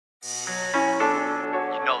You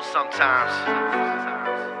know, sometimes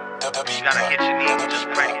you gotta hit your knees and just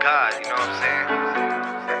pray to God, you know what I'm saying?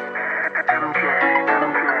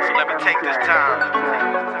 So let me take this time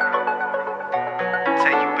to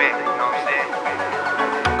take you back, you know what I'm saying?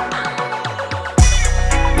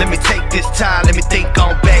 Let me take this time, let me think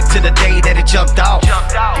on back to the day that it jumped off.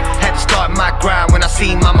 Had to start my grind when I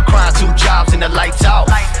seen mama crying, 2 jobs and the lights off.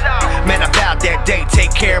 Man, I vowed that day,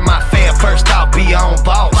 take care of my fam, first I'll be your own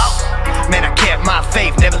boss. Man, I kept my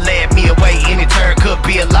faith, never led me away, any turn could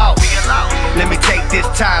be a loss. Let me take this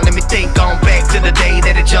time, let me think on back to the day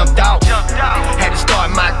that it jumped off. Had to start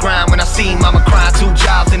my grind when I seen mama crying, 2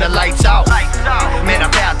 jobs and the lights off. Man, I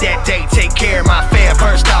vowed that day, take care of my fam,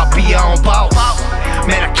 first I'll be your own boss.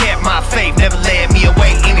 Man, I kept my faith, never led me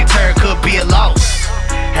away, any turn could be a loss.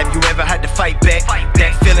 Have you ever had to fight back?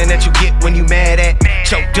 That feeling that you get when you mad at?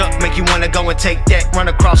 Choked up, make you wanna go and take that. Run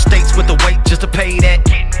across states with the weight just to pay that.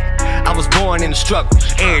 I was born in the struggle,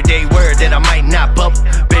 everyday word that I might not bubble.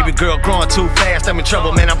 Baby girl growing too fast, I'm in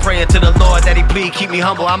trouble. Man, I'm praying to the Lord that he please keep me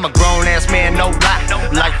humble. I'm a grown ass man, no lie.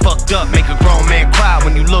 Life fucked up, make a grown man cry.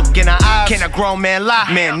 When you look in her eyes, can a grown man lie?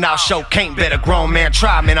 Man, now show can't, bet a grown man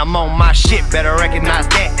try. Man, I'm on my shit, better recognize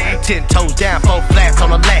that. 10 toes down, 4 flats on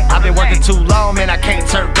the lap. I've been working too long, man, I can't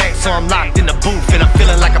turn back. So I'm locked in the booth and I'm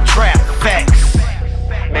feeling like I'm trapped. Facts.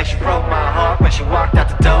 Man, she broke my heart when she walked out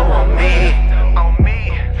the door on me.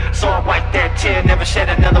 So I wiped that tear, never shed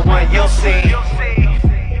another one, you'll see.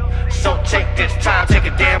 So take this time, take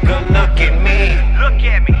a damn good look at me.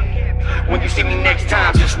 When you see me next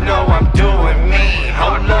time, just know I'm doing me.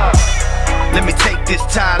 Hold up. Let me take this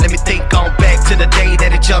time, let me think on back to the day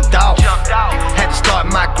that it jumped off. Had to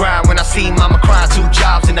start my grind when I seen mama crying, 2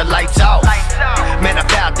 jobs and the lights off. Man, I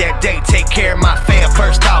vowed that day, take care of my fam,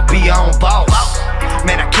 first I'll be your own boss.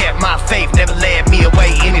 Man, I kept my faith, never led me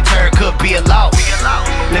away, any turn could be a loss.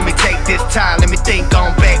 Let me take this time, let me think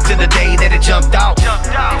on back to the day that it jumped off.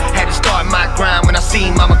 Had to start my grind when I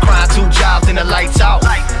seen mama crying, 2 jobs and the lights off.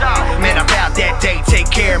 Man, I vowed that day,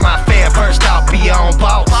 take care of my fam, first I'll be your own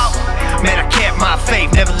boss. Man, I kept my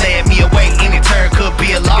faith, never led me away, any turn could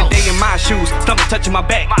be a loss. Took a day in my shoes, stomach touching my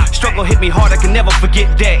back. Struggle hit me hard, I can never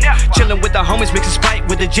forget that. Chilling with the homies, mixing Sprite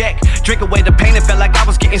with the Jack. Drink away the pain, it felt like I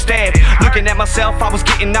was getting stabbed. Looking at myself, I was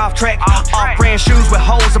getting off track. Off-brand shoes with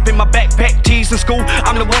holes up in my backpack. Teased in school,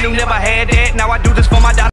 I'm the one who never had that. Now I do this for my daughter.